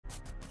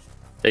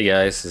Hey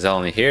guys,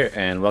 Zalny here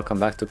and welcome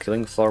back to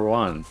Killing Floor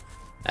 1.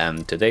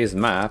 Today's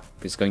map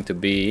is going to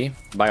be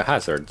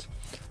Biohazard.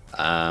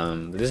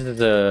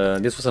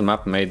 This was a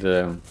map made,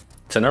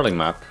 it's an early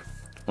map,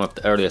 one of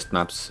the earliest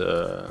maps.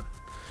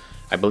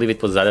 I believe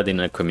it was added in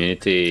a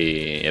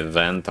community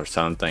event or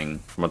something,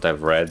 from what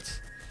I've read.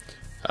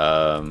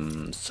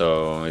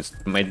 So it's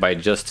made by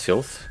Just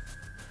Filth.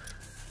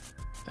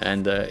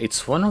 And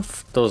it's one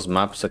of those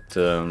maps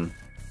that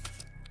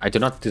I do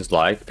not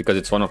dislike, because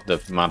it's one of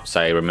the maps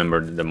I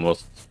remember the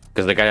most,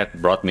 because the guy that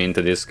brought me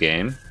into this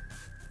game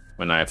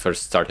when I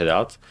first started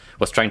out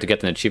was trying to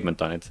get an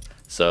achievement on it,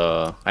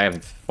 so I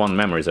have fond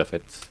memories of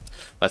it.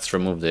 Let's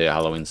remove the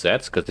Halloween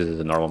sets, because this is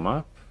a normal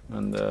map,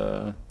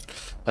 and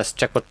let's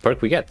check what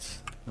perk we get.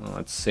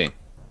 Let's see.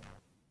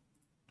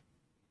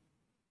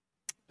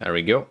 There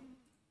we go.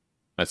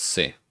 Let's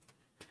see.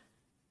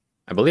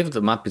 I believe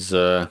the map is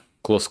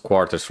close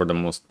quarters for the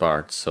most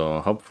part, so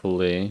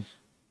hopefully...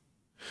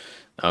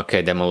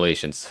 Okay,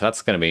 demolitions.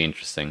 That's gonna be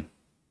interesting.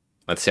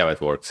 Let's see how it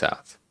works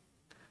out.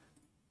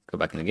 Go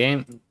back in the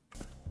game.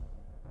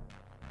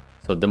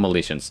 So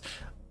demolitions.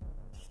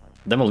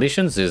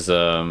 Demolitions is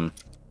I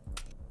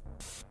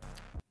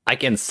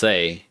can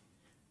say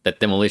that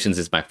demolitions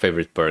is my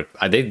favorite perk.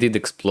 They did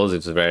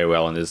explosives very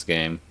well in this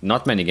game.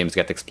 Not many games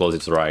get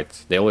explosives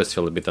right. They always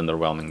feel a bit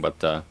underwhelming,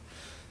 but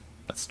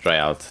let's try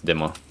out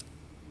demo.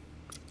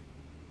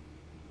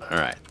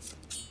 Alright.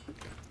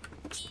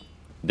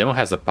 Demo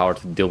has the power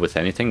to deal with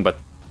anything, but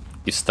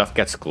if stuff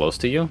gets close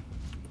to you,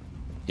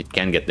 it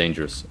can get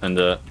dangerous. And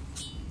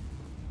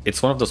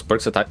it's one of those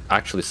perks that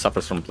actually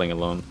suffers from playing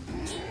alone.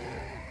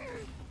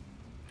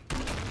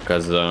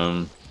 Because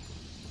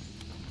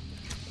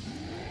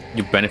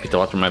you benefit a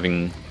lot from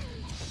having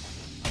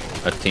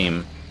a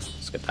team.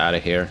 Let's get out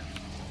of here,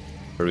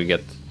 where we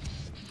get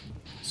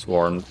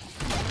swarmed.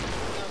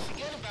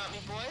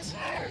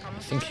 I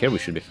think here we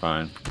should be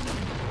fine.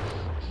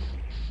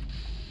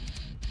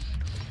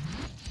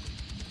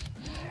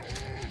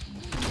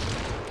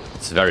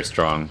 Very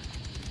strong.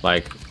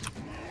 Like,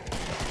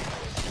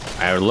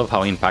 I love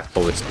how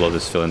impactful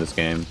explosives feel in this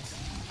game.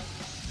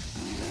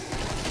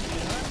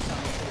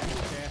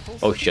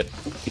 Oh shit,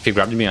 if he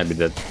grabbed me I'd be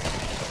dead.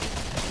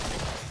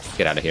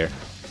 Get out of here.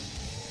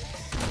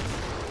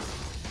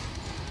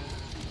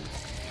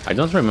 I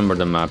don't remember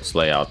the map's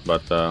layout,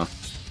 but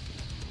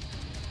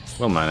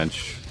we'll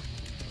manage.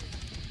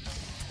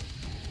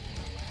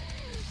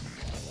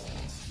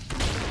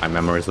 My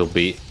memories will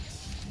be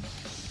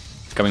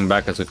coming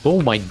back as it.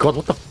 Oh my god,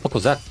 what the fuck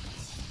was that?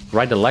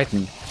 Ride the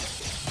lightning.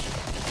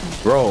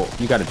 Bro,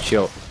 you gotta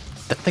chill.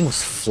 That thing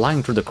was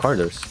flying through the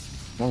corridors.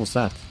 What was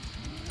that?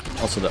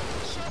 Also, the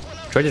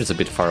trader is a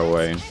bit far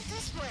away.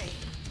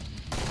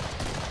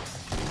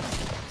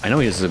 I know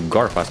he's a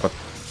Gorfast, but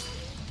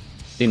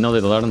didn't know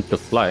they learned to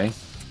fly.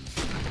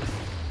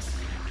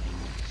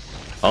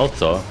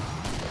 Also,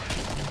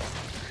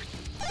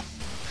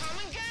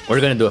 we're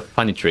gonna do a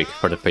funny trick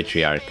for the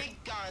Patriarch.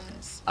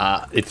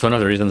 It's one of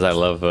the reasons I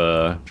love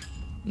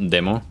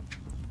demo,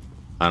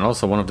 and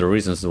also one of the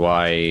reasons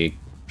why,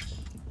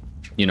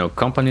 you know,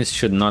 companies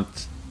should not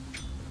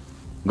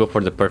go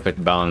for the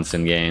perfect balance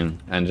in game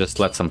and just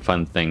let some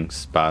fun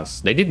things pass.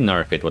 They did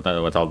nerf it. What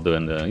I'll do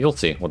in the, you'll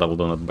see what I will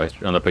do on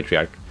the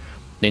Patriarch.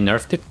 They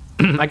nerfed it.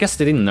 I guess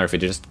they didn't nerf it.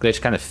 They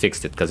just kind of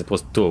fixed it because it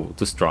was too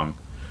strong.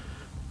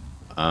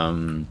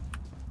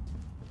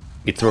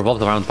 It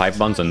revolved around pipe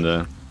bombs,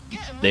 and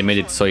they made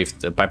it so if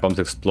the pipe bombs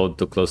explode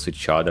too close to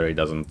each other, it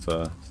doesn't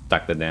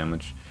stack the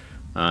damage.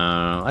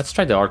 Let's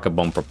try the Orca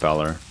Bomb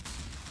Propeller,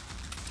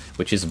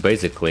 which is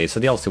basically, it's a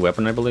DLC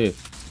weapon, I believe.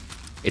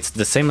 It's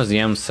the same as the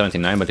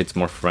M79, but it's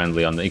more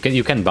friendly. On the,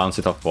 you can bounce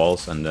it off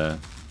walls and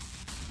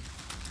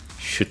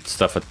shoot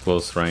stuff at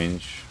close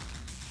range.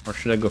 Or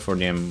should I go for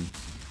the M?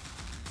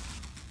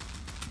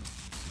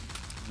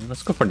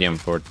 Let's go for the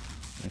M4,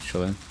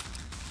 actually.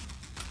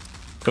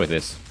 Let's go with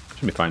this.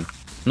 Should be fine.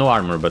 No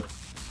armor, but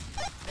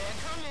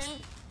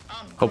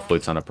hopefully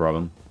it's not a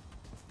problem.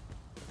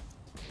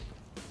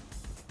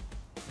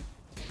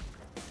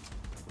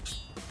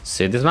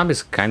 See, this map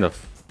is kind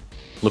of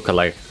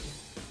look-alike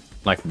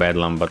like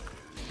Bedlam, but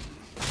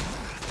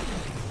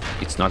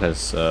it's not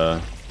as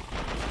oh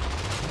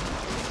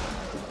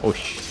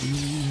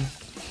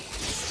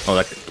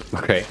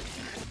okay.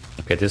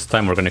 Okay, this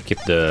time we're gonna keep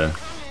the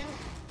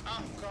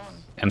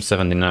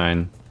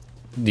M79.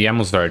 The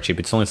ammo's very cheap.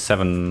 It's only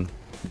 7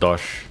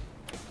 dosh,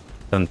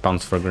 7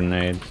 pounds for a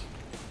grenade.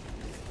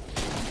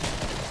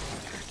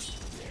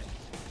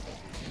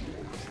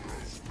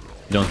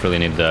 Don't really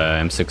need the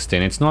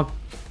M16. It's not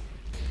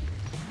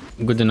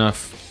good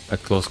enough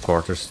at close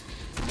quarters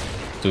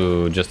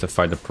to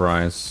justify the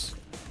price.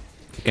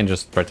 You can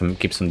just try to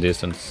keep some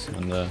distance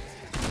and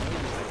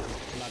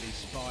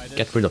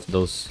get rid of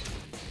those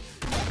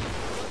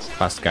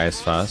fast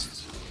guys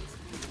fast.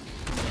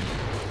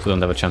 So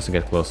don't have a chance to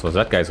get close to us.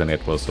 That guy's gonna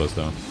get close to us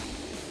though.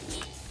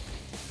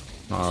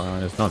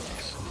 It's not.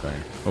 Okay.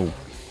 Oh.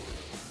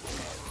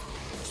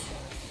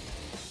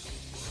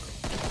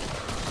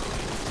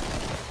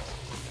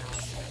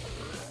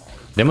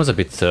 Demo's a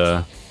bit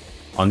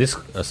on these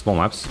small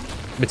maps,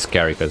 a bit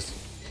scary because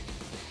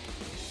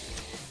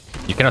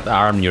you cannot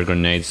arm your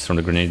grenades from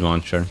the grenade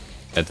launcher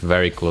at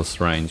very close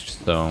range,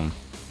 so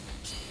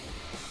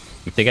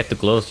if they get too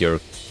close, you're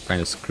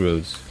kind of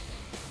screwed.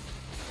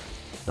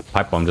 The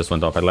pipe bomb just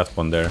went off. I left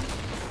one there.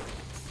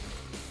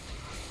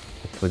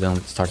 Hopefully they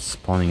don't start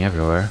spawning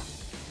everywhere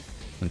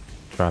and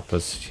trap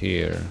us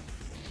here.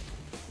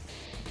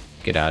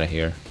 Get out of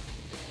here.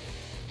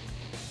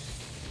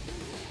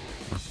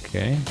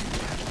 Okay.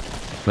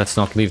 Let's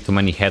not leave too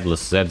many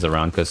headless Zeds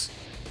around, because...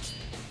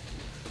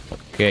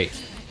 Okay.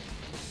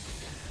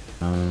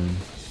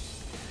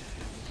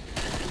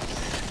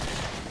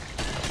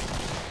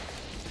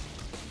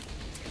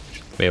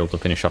 Should be able to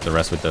finish off the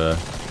rest with the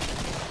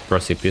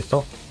Procy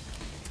pistol.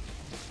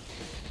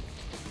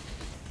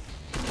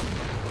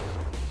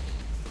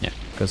 Yeah,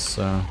 because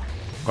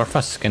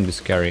Gorfas can be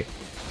scary,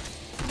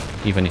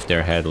 even if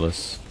they're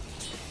headless.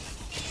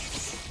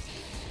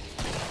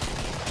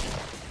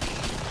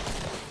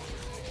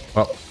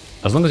 Well,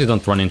 as long as you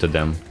don't run into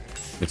them,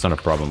 it's not a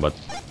problem, but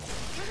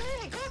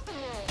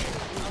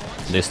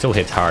they still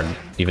hit hard,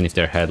 even if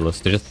they're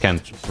headless. They just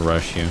can't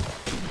rush you.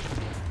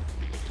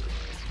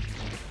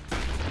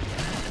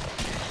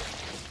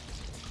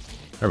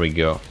 There we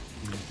go.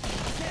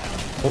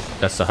 Oh,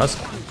 that's the husk.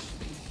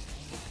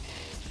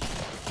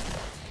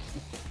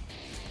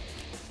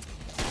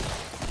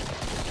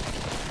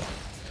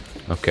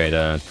 Okay,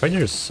 the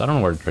traders, I don't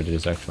know where the trader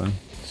is actually.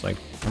 It's like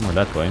somewhere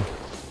that way.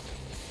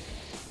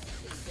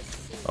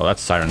 Oh,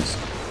 that's sirens.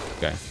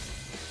 Okay.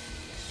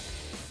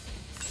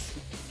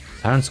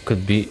 Sirens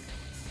could be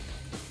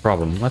a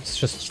problem. Let's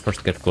just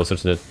first get closer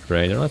to the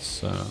trader.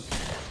 Let's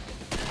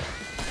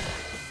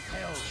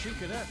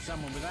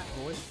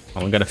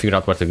well, we gotta figure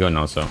out where to go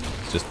now, so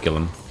let's just kill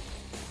him.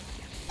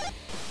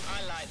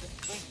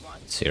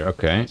 It's here,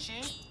 okay.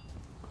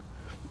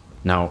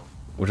 Now,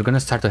 we're gonna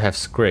start to have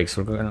Scrakes.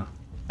 We're gonna...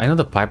 I know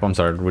the pipe bombs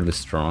are really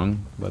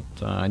strong, but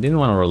I didn't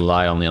want to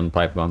rely only on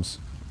pipe bombs.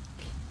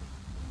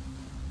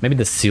 Maybe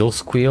the seal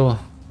squeal?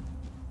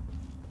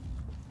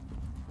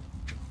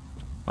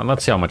 Well,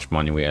 let's see how much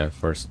money we have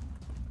first.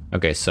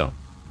 Okay, so...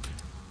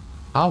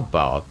 How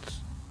about...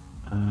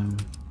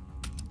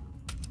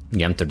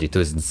 The M32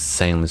 is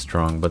insanely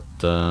strong, but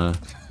You're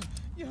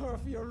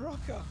a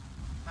rocker.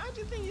 How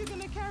do you think you're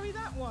gonna carry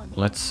that one?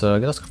 let's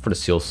go for the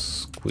seal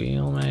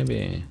squeal,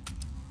 maybe.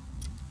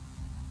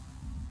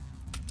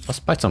 Let's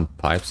buy some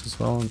pipes as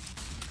well,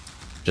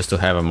 just to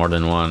have more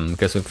than one. In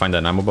case we find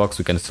an ammo box,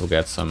 we can still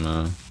get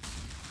some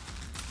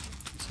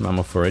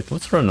ammo for it.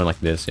 Let's run it like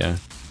this, yeah.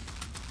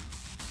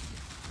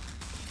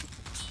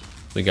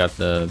 We got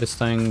this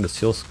thing, the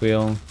seal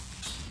squeal.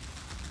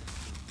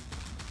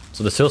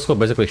 So the seal squeal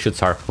basically shoots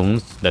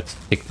harpoons that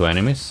stick to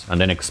enemies and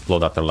then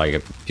explode after like a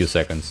few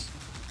seconds.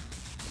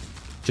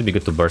 Should be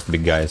good to burst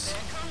big guys.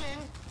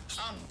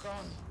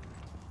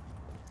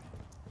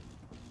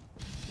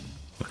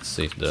 Let's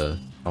see if the...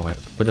 Oh, I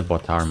put the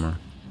bot armor.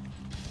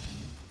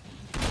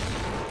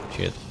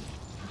 Shit.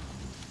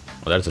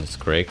 Oh, there's a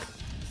Scrake.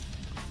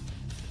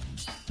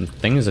 The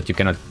thing is that you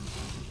cannot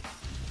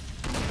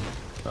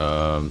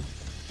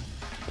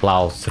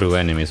plow through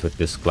enemies with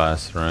this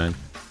class, right?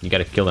 You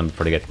gotta kill them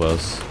before they get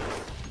close.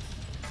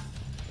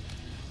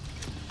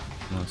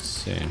 Let's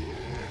see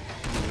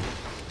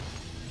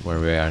where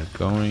we are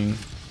going.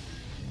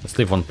 Let's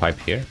leave one pipe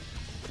here.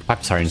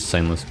 Pipes are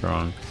insanely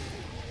strong.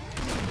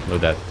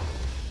 Look at that.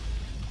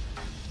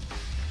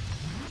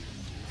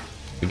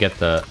 We get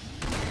the...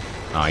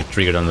 Oh, it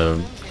triggered on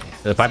the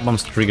pipe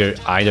bombs trigger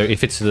either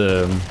if it's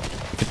a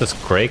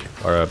Scrake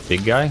or a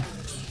big guy,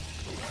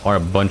 or a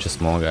bunch of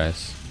small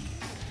guys.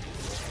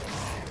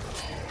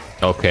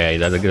 Okay,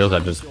 those are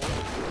just...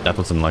 That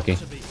was unlucky.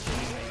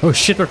 Oh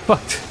shit, we're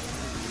fucked!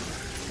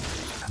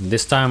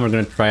 This time we're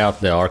gonna try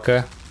out the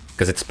Orca,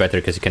 because it's better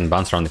because you can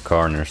bounce around the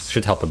corners.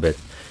 Should help a bit.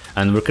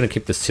 And we're gonna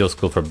keep the seal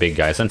school for big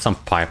guys and some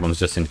pipe bombs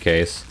just in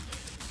case.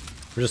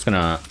 We're just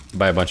gonna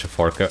buy a bunch of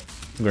Orca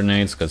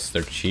grenades because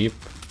they're cheap.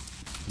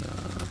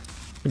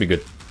 Should be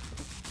good.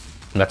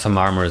 Got some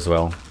armor as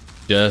well,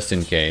 just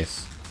in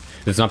case.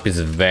 This map is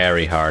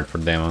very hard for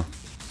demo.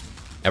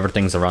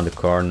 Everything's around the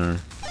corner.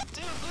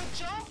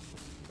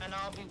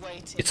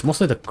 It's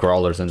mostly the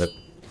crawlers and the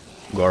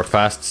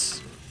Gorefasts.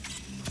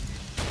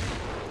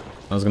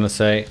 I was gonna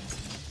say.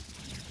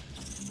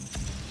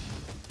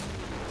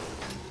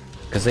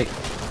 Cause they...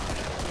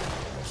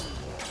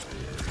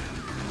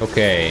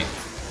 Okay,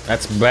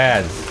 that's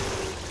bad.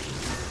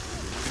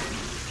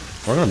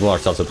 We're gonna blow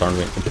ourselves up, aren't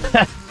we?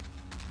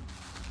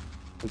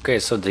 Okay,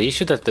 so the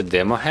issue that the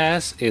demo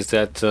has is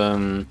that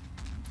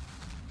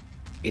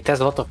it has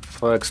a lot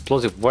of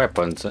explosive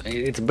weapons.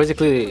 It's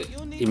basically,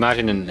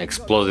 imagine an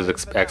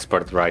explosives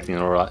expert, right,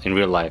 in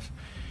real life.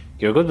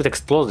 You're good with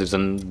explosives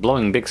and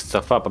blowing big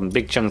stuff up and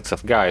big chunks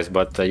of guys,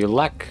 but you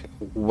lack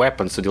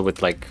weapons to deal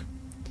with, like,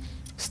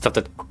 stuff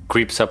that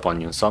creeps up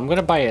on you. So I'm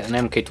gonna buy an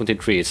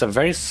MK23. It's a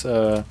very...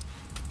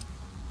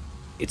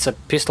 it's a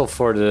pistol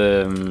for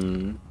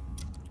the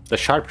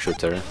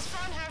sharpshooter.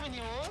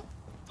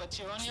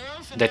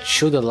 That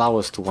should allow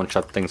us to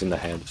one-shot things in the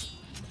head.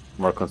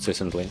 more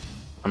consistently.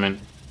 I mean,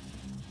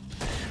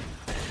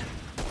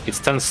 it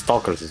stuns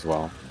stalkers as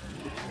well.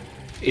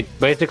 It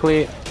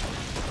basically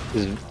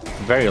is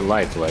very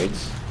lightweight.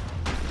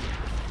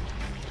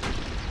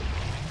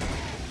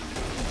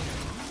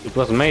 It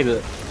was made...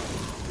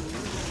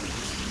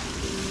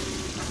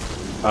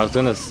 I was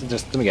gonna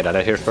just let me get out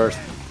of here first.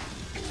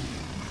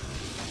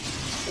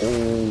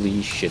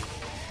 Holy shit.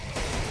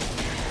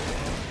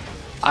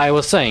 I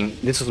was saying,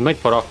 this was made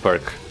for off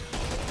perk.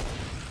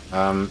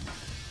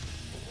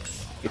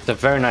 It's a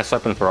very nice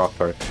weapon for off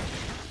perk.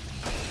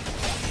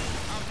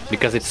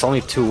 Because it's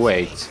only 2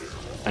 weight.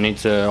 And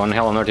it's on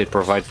Hell on Earth it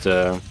provides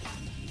the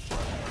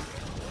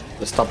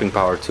stopping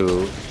power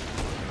to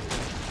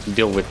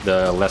deal with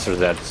the lesser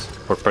Zeds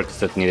for perks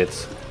that need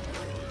it.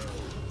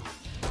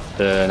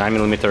 The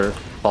 9mm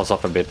falls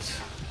off a bit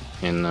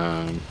in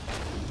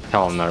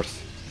Hell on Earth.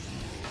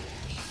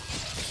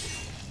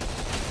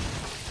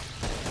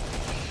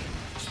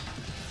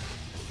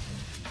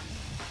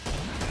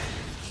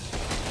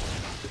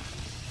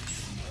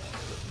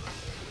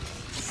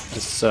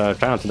 Let's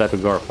try not to die to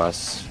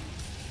Gorfas.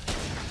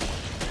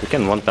 We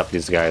can one-tap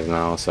these guys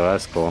now, so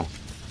that's cool.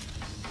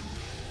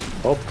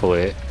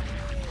 Hopefully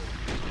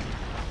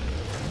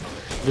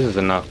this is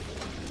enough.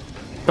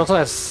 It also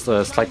has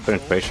slight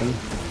penetration.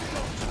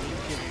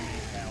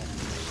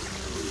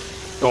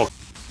 Oh,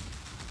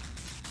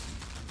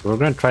 we're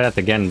gonna try that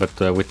again, but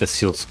with the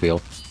seal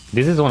spill.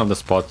 This is one of the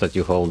spots that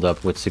you hold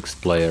up with 6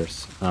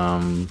 players.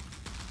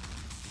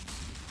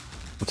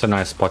 It's a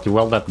nice spot. You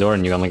weld that door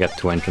and you only get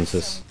 2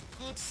 entrances.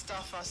 Good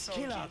stuff, I saw.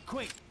 Killer,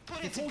 quick!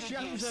 Put it to Before she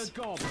good opens use.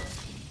 her gob.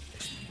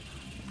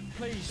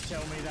 Please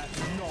tell me that's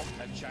not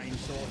a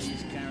chainsaw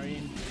he's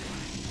carrying.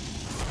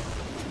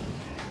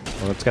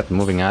 Well, let's get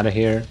moving out of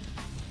here.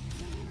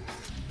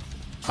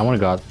 I want to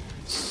go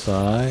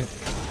outside.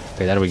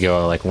 Okay, there we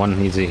go. Like 1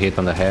 easy hit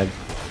on the head.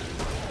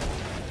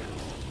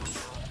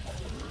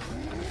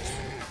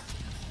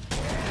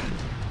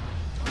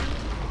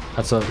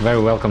 That's a very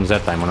welcome Z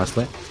time,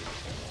 honestly. Watch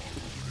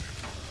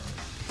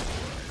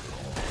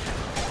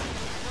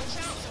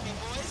out for me,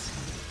 boys.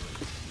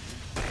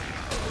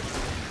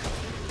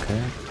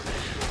 Okay.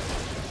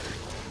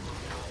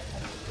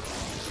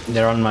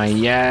 They're on my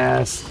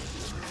ass.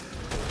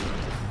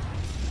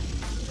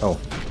 Oh.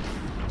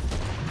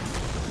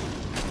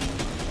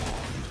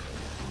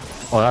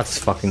 Oh, that's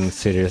fucking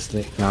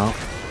seriously. No.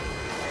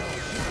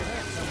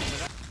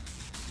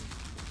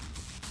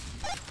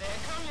 They're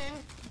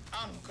coming.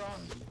 I'm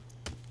gone.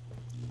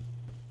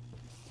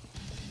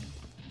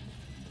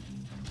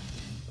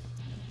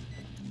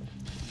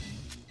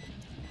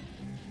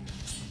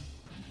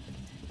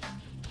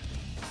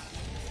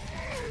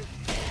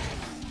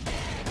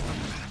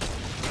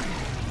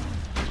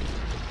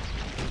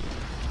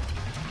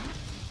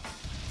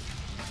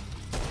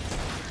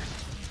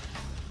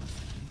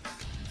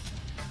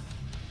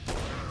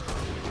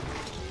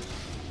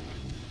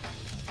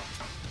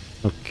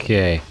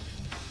 Okay.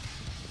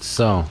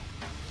 So.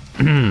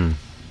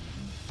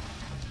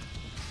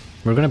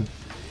 We're gonna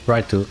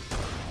try to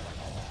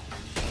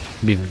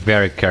be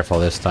very careful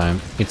this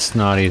time. It's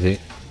not easy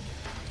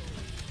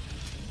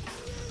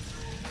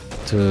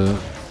to...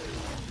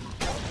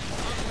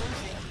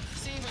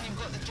 See when you've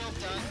got the job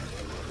done.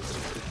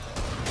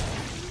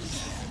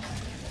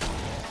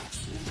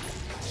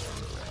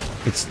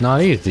 It's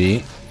not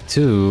easy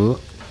to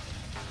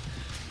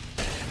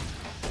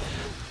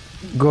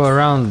go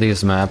around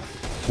this map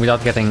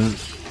without getting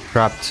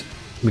trapped,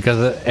 because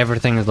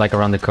everything is like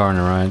around the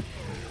corner, right?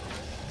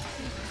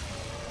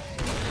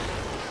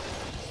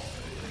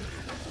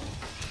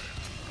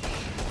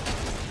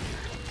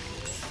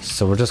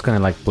 So we're just gonna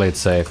like play it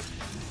safe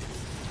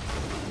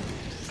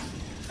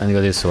and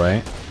go this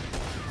way.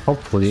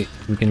 Hopefully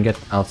we can get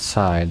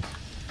outside.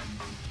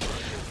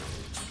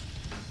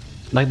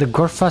 Like the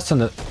Gorfast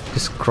and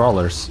these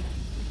crawlers.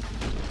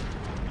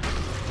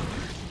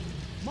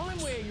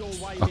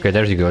 Okay,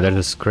 there you go. There's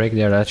a Scrake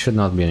there. That should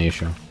not be an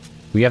issue.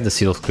 We have the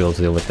seal skill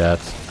to deal with that.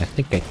 I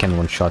think I can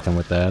one-shot him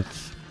with that.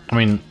 I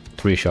mean,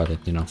 3-shot it,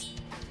 you know.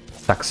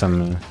 Stack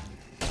some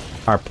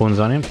harpoons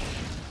on him.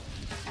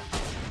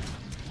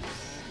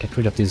 Get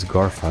rid of these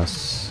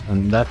Gorfas.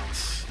 And that...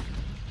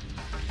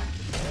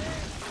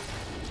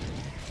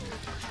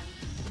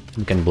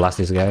 we can blast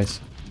these guys.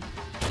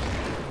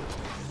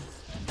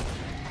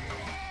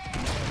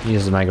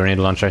 Use my grenade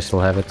launcher, I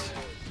still have it.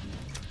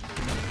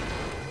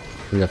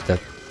 We got that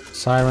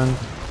siren.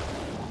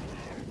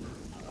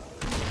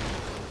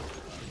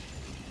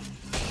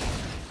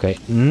 Okay,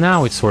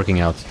 now it's working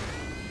out.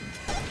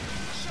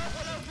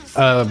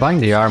 Buying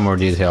the armor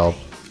did help.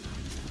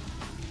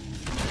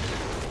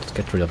 Let's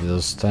get rid of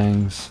those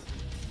things.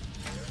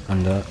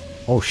 And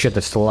oh shit,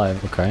 they're still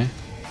alive. Okay.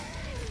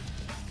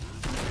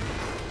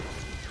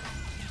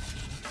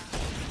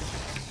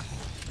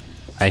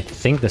 I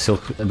think the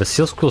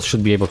seal squirrel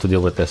should be able to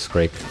deal with this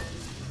Scrake.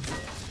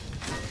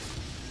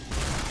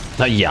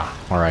 Yeah,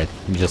 alright.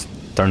 Just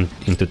turned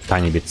into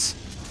tiny bits.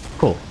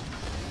 Cool.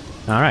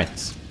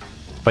 Alright.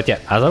 But yeah,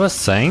 as I was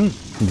saying,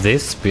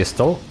 this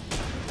pistol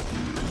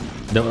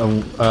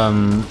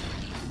The,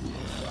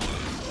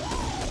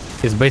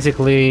 it's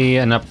basically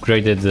an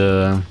upgraded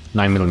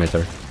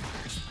 9mm.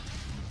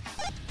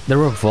 The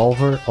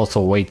revolver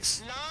also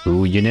weighs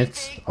 2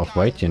 units of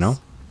weight, you know,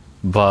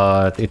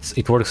 but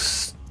it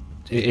works.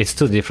 It's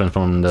too different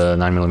from the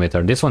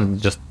 9mm. This one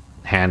just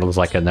handles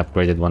like an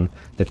upgraded one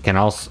that can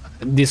also.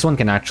 This one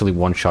can actually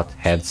one-shot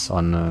heads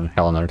on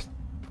Hell on Earth,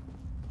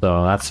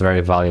 so that's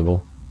very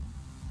valuable.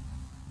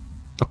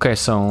 Okay,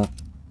 so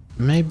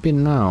maybe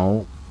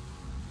now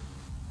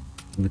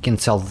we can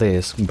sell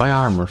this, buy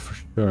armor for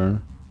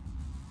sure,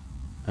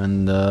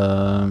 and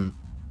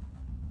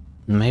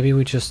maybe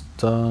we just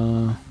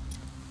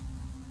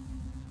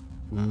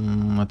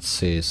let's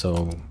see.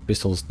 So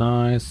pistol's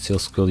nice, steel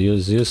skill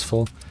is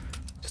useful.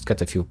 Just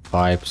get a few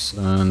pipes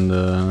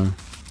and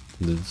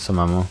some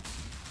ammo.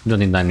 We don't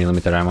need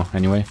 9mm ammo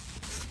anyway.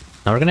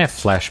 Now we're gonna have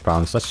flash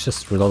pounds. Let's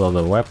just reload all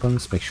the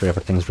weapons, make sure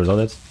everything's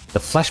reloaded. The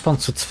flash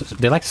pounds,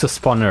 they like to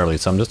spawn early,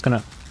 so I'm just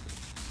gonna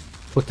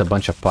put a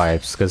bunch of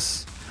pipes,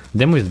 because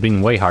demo is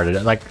being way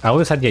harder. Like, I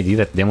always had the idea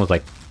that demo was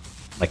like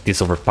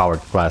this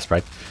overpowered class,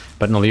 right?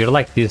 But no, you're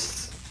like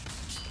this.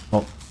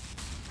 Well,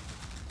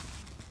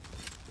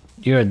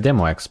 you're a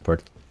demo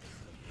expert.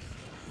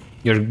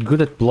 You're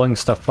good at blowing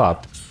stuff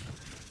up.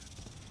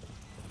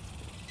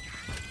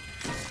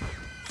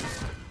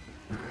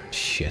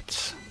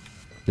 Shit.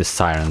 The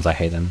sirens, I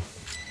hate them.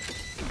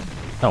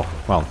 Oh,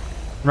 well.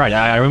 Right,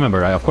 I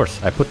remember, of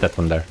course, I put that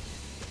one there.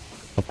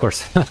 Of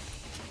course.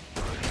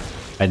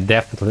 I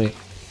definitely...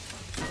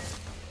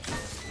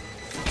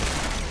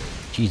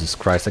 Jesus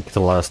Christ, I get a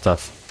lot of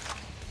stuff.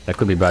 That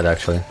could be bad,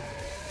 actually.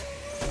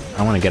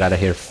 I want to get out of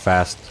here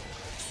fast.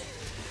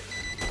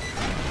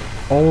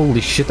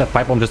 Holy shit, that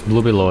pipe bomb just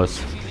blew below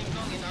us.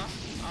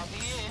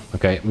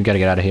 Okay, we gotta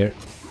get out of here.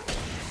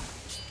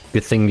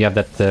 Good thing we have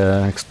that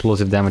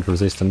explosive damage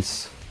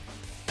resistance.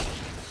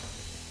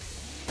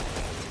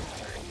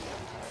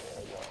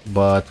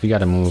 But we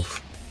gotta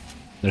move.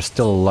 There's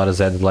still a lot of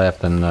Zeds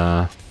left, and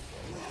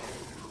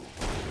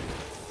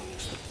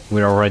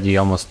we're already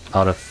almost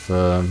out of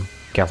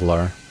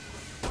Kevlar.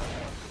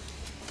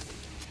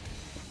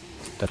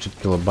 That should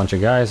kill a bunch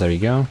of guys. There you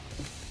go.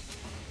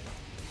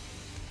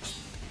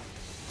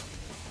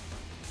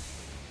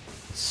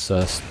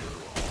 Let's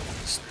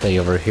stay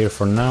over here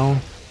for now.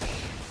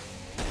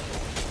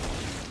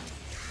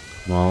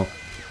 Well,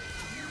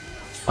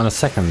 on a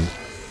second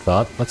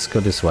thought, let's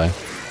go this way.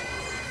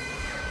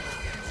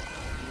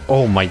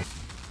 Oh my...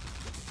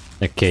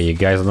 Okay, you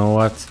guys know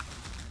what?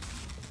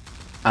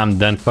 I'm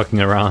done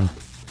fucking around.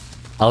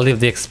 I'll leave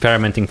the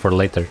experimenting for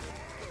later,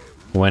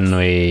 when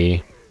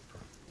we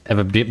have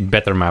a bit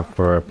better map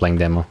for playing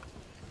demo.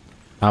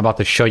 I'm about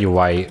to show you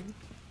why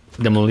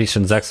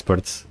demolitions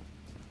experts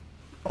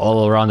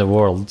all around the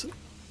world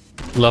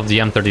love the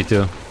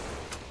M32,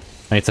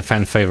 and it's a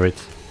fan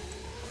favorite.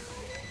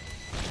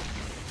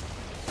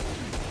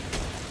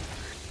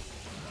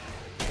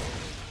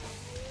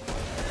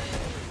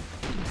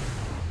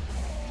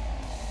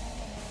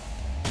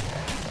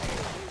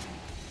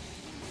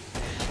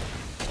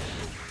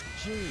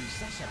 Jeez,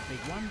 that's a big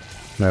one.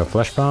 No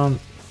flash bomb.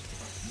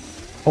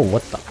 Oh,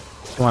 what the?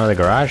 Come out of the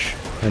garage?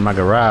 In my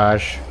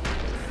garage.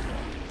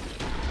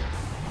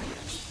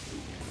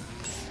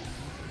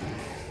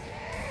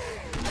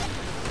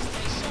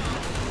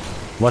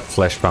 What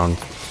flash pound?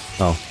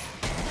 Oh.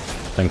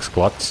 Thanks,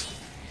 Squats.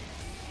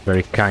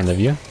 Very kind of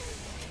you.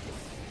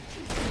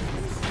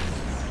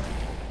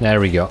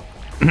 There we go.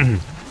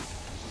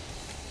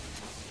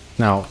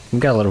 Now, we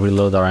gotta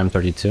reload our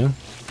M32.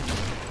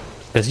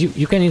 Because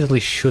you can easily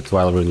shoot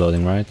while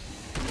reloading, right?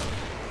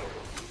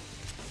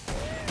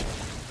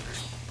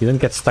 You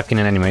don't get stuck in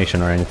an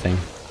animation or anything.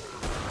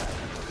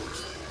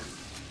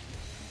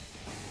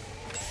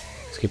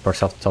 Let's keep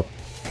ourselves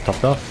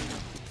topped off.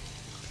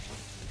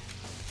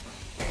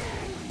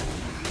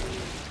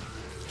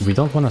 We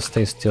don't want to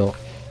stay still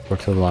for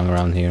too long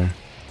around here.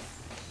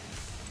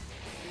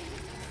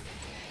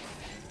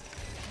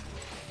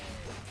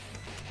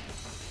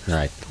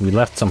 Right, we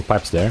left some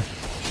pipes there.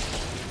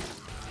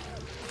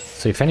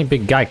 So if any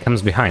big guy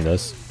comes behind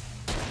us,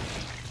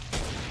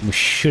 we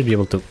should be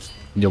able to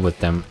deal with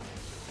them.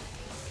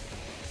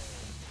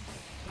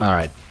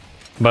 Alright.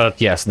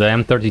 But yes, the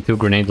M32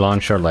 grenade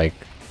launcher, like,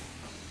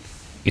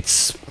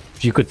 it's...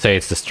 you could say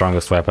it's the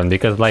strongest weapon,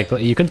 because, like,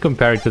 you can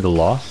compare it to the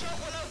Law.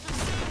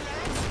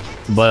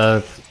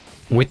 But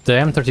with the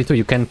M32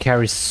 you can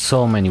carry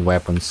so many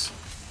weapons.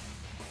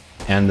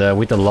 And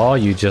with the Law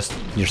you're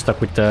stuck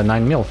with the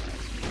 9mm.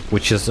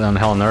 Which is on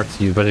Hell on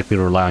Earth, you basically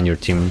rely on your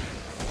team.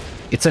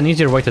 It's an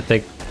easier way to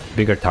take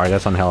bigger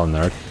targets on Hell on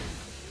Earth.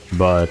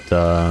 But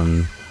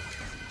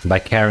by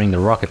carrying the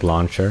rocket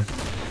launcher,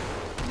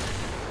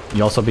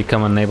 you also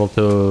become unable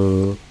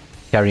to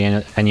carry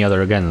any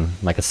other gun,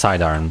 like a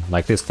sidearm,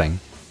 like this thing.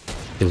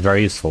 It's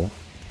very useful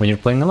when you're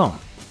playing alone.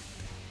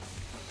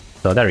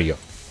 So there you go.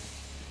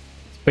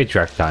 It's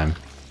Patriarch time.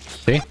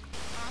 See? I'm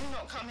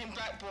not coming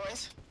back,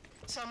 boys.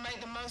 So make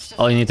the most of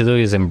All you need to do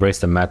is embrace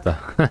the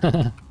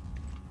meta.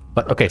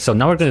 But okay, so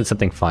now we're gonna do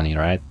something funny,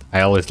 right?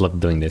 I always love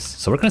doing this.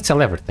 So we're gonna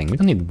sell everything. We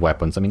don't need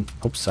weapons. I mean,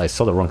 oops, I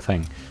saw the wrong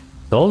thing.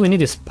 So all we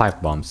need is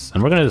pipe bombs,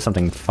 and we're gonna do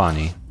something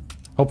funny.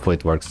 Hopefully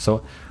it works.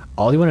 So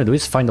all you wanna do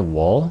is find a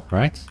wall,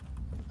 right?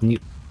 And you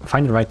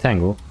find the right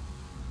angle,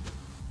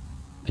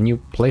 and you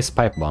place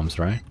pipe bombs,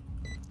 right?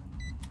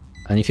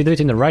 And if you do it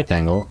in the right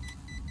angle,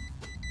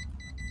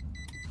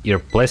 you're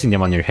placing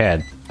them on your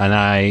head. And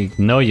I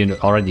know you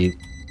already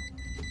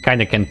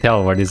kinda can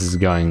tell where this is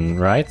going,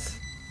 right?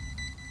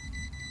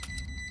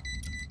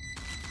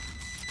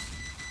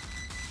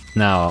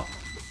 Now,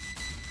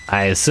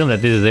 I assume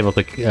that this is able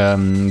to...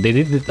 they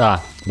did it...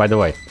 by the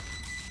way.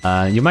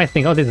 You might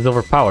think, oh, this is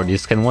overpowered.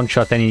 This can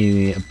one-shot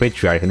any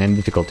Patriarch in any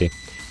difficulty.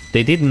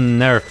 They did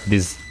nerf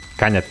this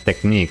kind of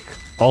technique.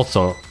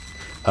 Also,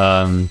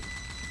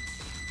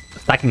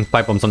 stacking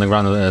pipe bombs on the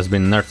ground has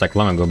been nerfed like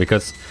long ago,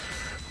 because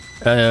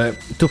 2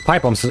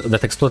 pipe bombs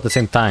that explode at the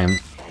same time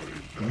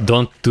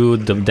don't do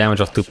the damage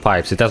of 2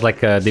 pipes. It has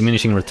like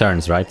diminishing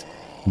returns, right?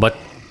 But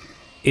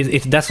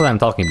that's what I'm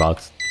talking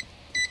about.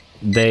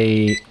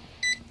 They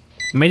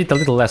made it a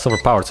little less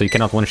overpowered, so you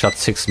cannot one-shot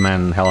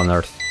 6-man Hell on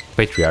Earth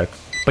Patriarch,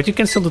 but you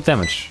can still do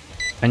damage,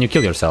 and you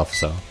kill yourself,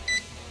 so...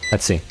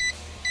 Let's see.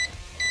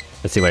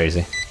 Let's see, where is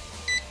he?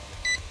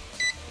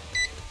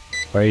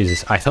 Where is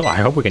this? I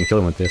hope we can kill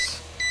him with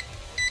this.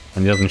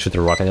 And he doesn't shoot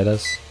a rocket at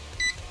us.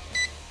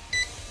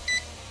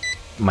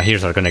 My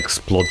ears are gonna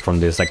explode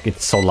from this, like,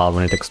 it's so loud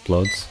when it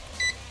explodes.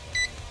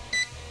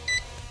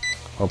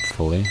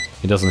 Hopefully.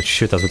 He doesn't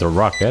shoot us with a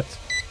rocket.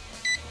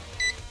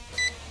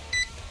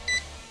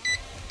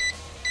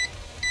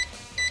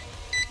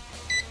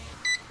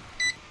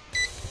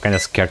 Kinda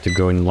scared to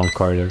go in long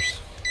corridors,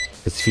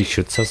 because if he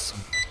shoots us...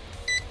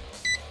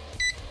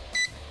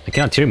 I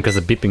cannot hear him because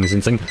the beeping is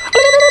insane.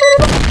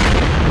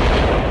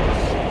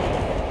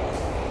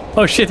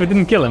 Oh shit, we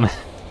didn't kill him.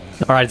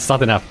 Alright, it's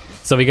not enough.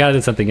 So we gotta do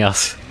something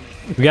else.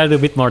 We gotta do a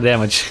bit more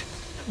damage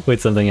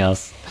with something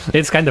else.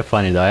 It's kind of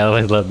funny though, I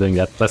always love doing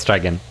that. Let's try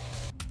again.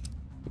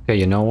 Okay,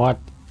 you know what?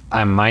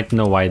 I might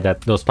know why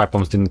those pipe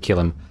bombs didn't kill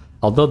him.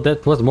 Although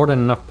that was more than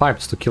enough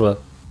pipes to kill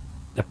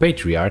a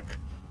Patriarch.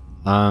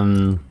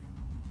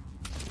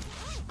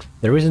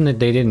 The reason that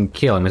they didn't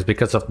kill him is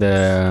because of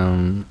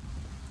the...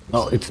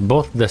 well, it's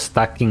both the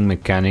stacking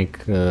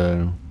mechanic,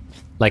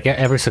 like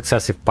every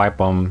successive pipe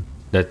bomb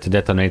that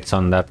detonates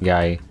on that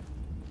guy.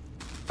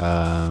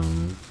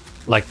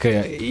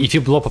 If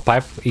you blow up a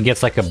pipe, he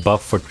gets like a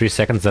buff for 3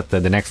 seconds that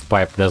the next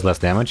pipe does less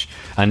damage.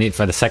 And if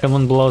the second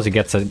one blows, he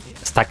gets a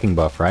stacking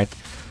buff, right?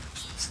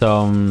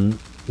 So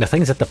the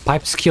thing is that the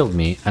pipes killed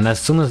me, and as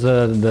soon as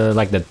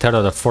the third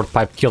or the fourth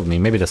pipe killed me,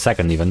 maybe the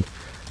second even,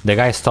 the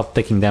guy stopped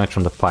taking damage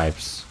from the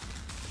pipes.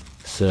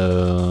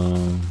 So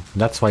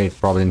that's why it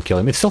probably didn't kill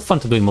him. It's still fun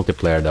to do in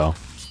multiplayer though.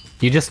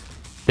 You just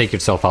take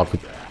yourself out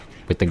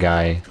with the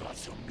guy.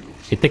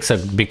 It takes a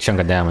big chunk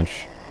of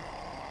damage.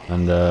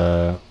 And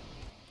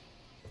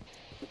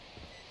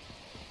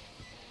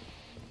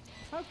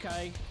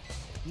Okay.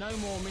 No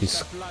more he's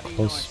Mr. Bloody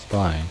close Nice.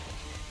 by.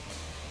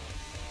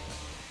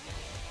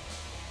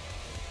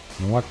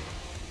 You know what?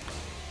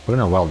 We're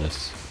gonna weld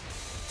this.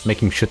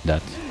 Make him shoot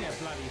that. Do me a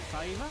bloody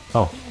favour.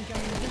 Oh. You can go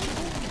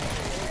invisible.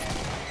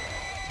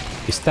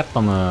 He stepped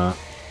on a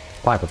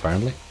pipe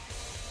apparently.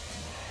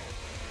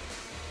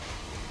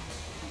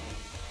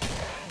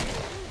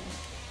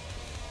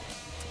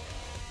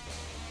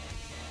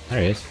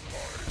 There he is.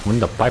 When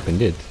the pipe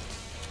indeed.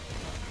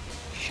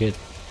 Shit.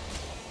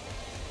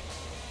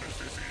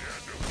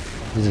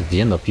 This is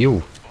the end of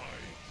you.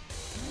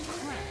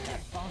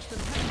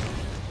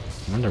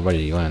 I wonder where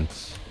he went.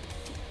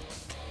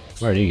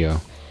 Where did he go?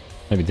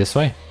 Maybe this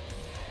way?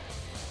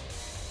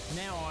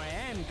 Now I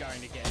am going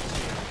to get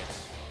serious.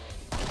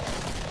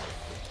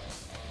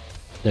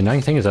 The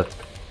annoying thing is that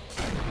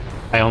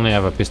I only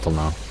have a pistol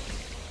now.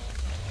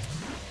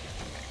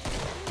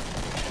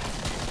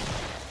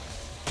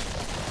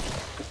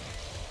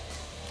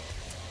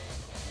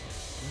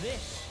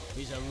 This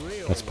is a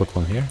real... Let's put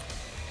one here.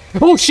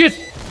 Oh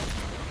shit!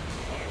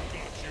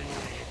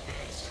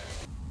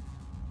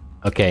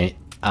 Okay,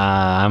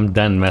 I'm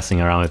done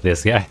messing around with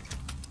this guy.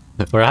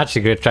 We're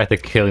actually gonna try to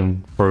kill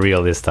him for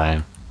real this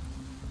time.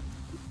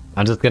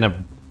 I'm just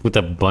gonna put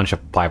a bunch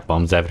of pipe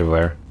bombs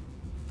everywhere.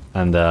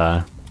 And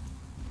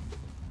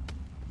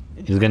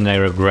he's gonna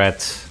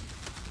regret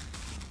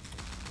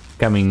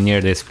coming near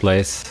this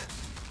place.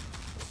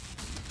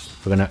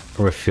 We're gonna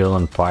refill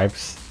on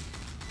pipes.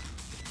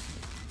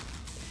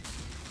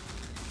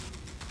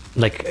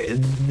 Like,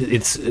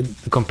 it's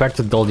compared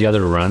to all the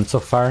other runs so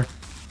far.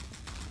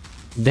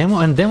 Demo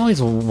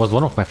was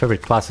one of my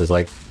favorite classes.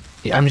 Like,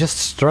 I'm just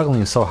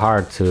struggling so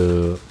hard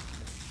to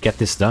get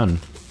this done.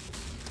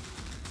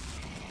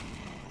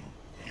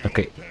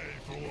 Okay.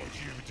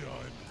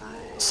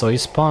 So he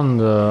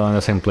spawned on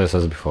the same place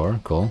as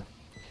before. Cool.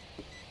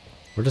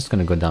 We're just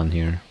gonna go down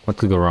here. What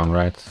could go wrong,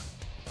 right?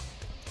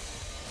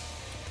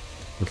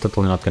 We're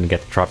totally not gonna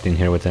get trapped in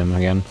here with him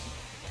again.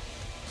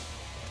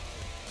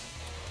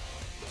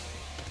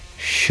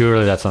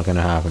 Surely that's not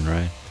gonna happen,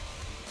 right?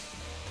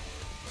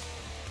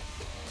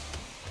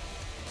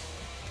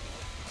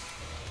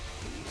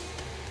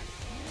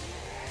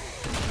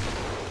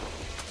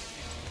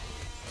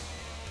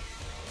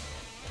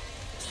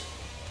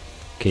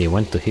 Okay, he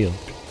went to heal.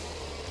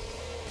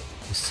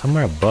 He's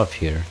somewhere above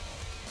here.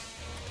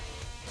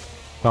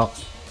 Well,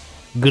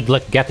 good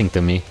luck getting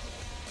to me.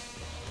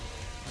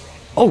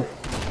 Oh!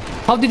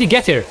 How did he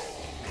get here?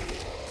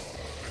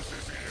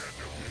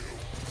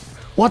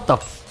 What the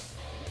f...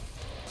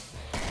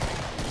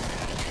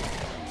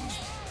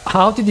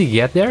 How did he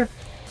get there?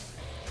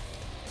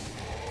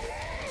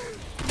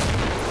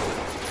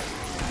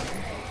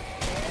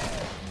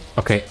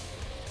 Okay.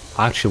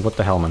 Actually, what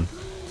the hell, man?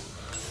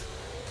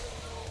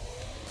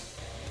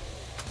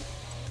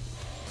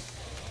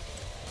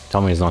 Tell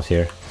me he's not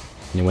here.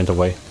 And he went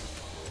away.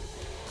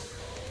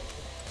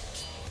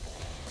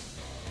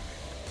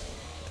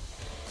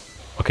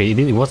 Okay,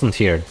 he wasn't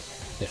here.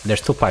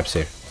 There's two pipes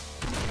here.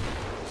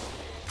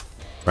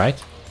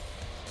 Right?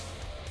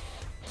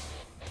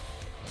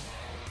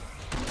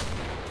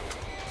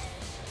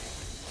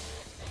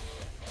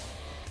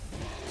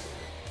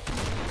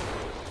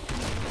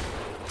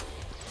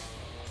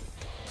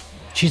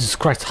 Jesus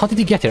Christ, how did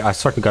he get here? I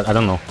swear to God, I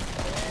don't know.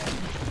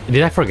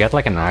 Did I forget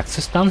like an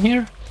access down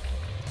here?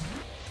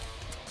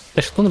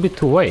 There's gonna be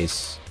two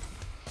ways.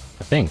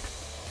 I think.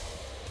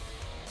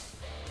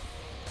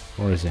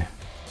 Where is he?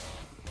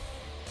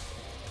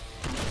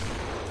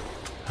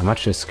 I'm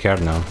actually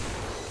scared now.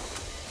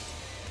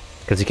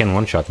 Because he can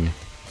one-shot me.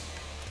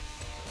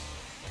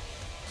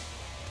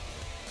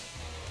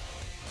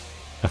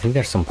 I think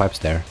there's some pipes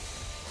there.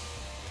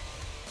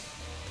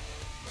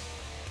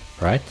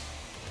 Right?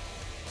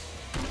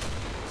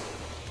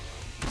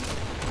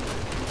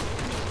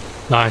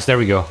 Nice, there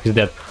we go. He's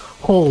dead.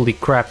 Holy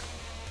crap.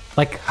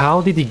 Like,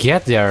 how did he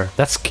get there?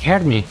 That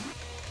scared me.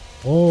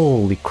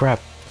 Holy crap.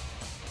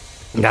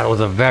 That was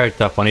a very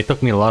tough one. It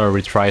took me a lot of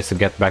retries to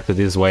get back to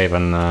this wave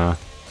and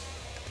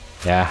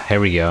yeah, here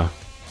we go.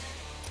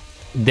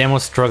 Demo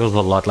struggles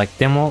a lot. Like,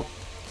 Demo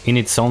in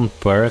its own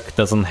perk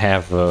doesn't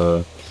have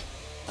a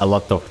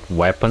lot of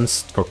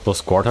weapons for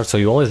close quarters, so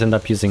you always end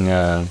up using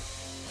a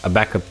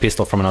backup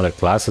pistol from another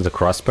class as a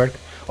crossperk,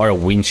 or a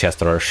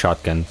Winchester or a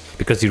shotgun,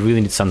 because you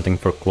really need something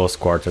for close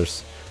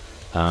quarters.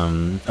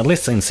 At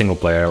least in single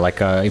player.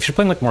 Like, if you're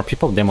playing with more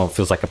people, Demo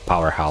feels like a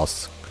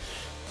powerhouse.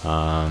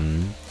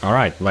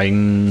 Alright, like,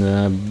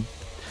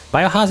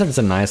 Biohazard is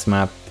a nice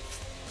map,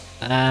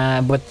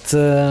 but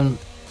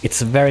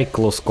it's very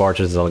close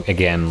quarters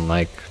again.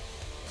 Like,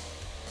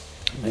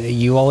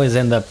 you always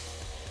end up,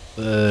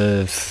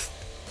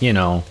 you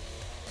know,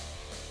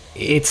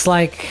 it's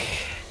like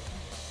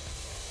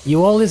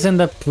you always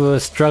end up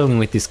struggling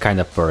with these kind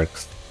of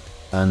perks,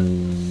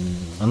 and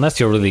unless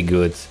you're really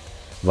good.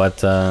 But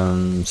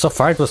so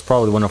far it was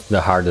probably one of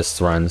the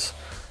hardest runs.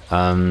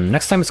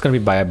 Next time it's gonna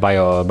be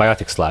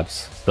biotic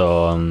slabs,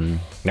 so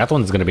that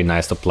one's gonna be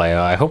nice to play.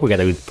 I hope we get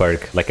a good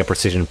perk, like a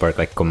precision perk,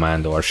 like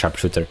commando or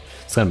sharpshooter.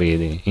 It's gonna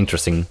be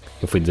interesting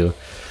if we do.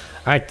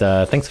 Alright,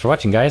 thanks for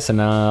watching, guys,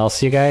 and I'll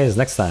see you guys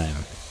next time.